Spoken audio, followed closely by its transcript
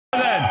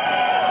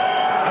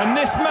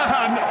this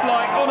man,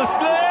 like,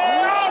 honestly,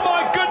 oh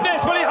my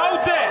goodness, but he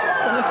holds it.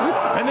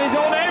 And he's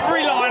on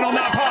every line on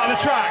that part of the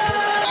track.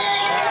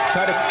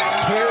 Try to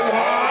carry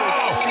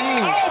home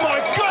speed. Oh my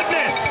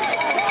goodness.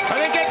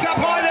 And then gets up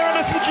high there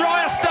under some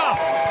drier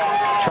stuff.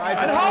 Tries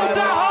and holds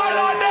that high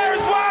line there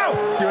as well.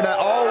 He's doing that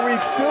all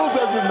week, still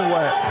does it in the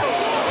wet.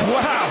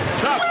 Wow.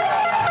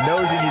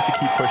 Knows he needs to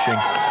keep pushing.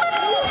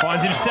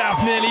 Finds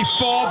himself nearly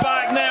 4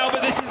 back now,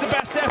 but this is the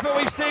best effort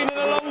we've seen in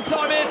a long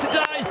time here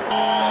today.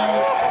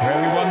 Where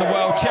he won the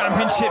World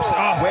Championships.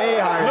 Oh, way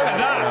higher. Look at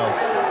that.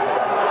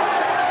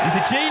 He's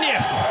a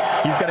genius.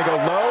 He's going to go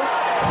low.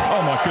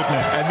 Oh my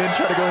goodness. And then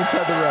try to go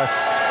inside the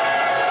ruts.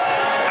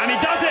 And he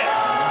does it.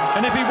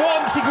 And if he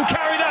wants, he can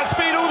carry that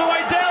speed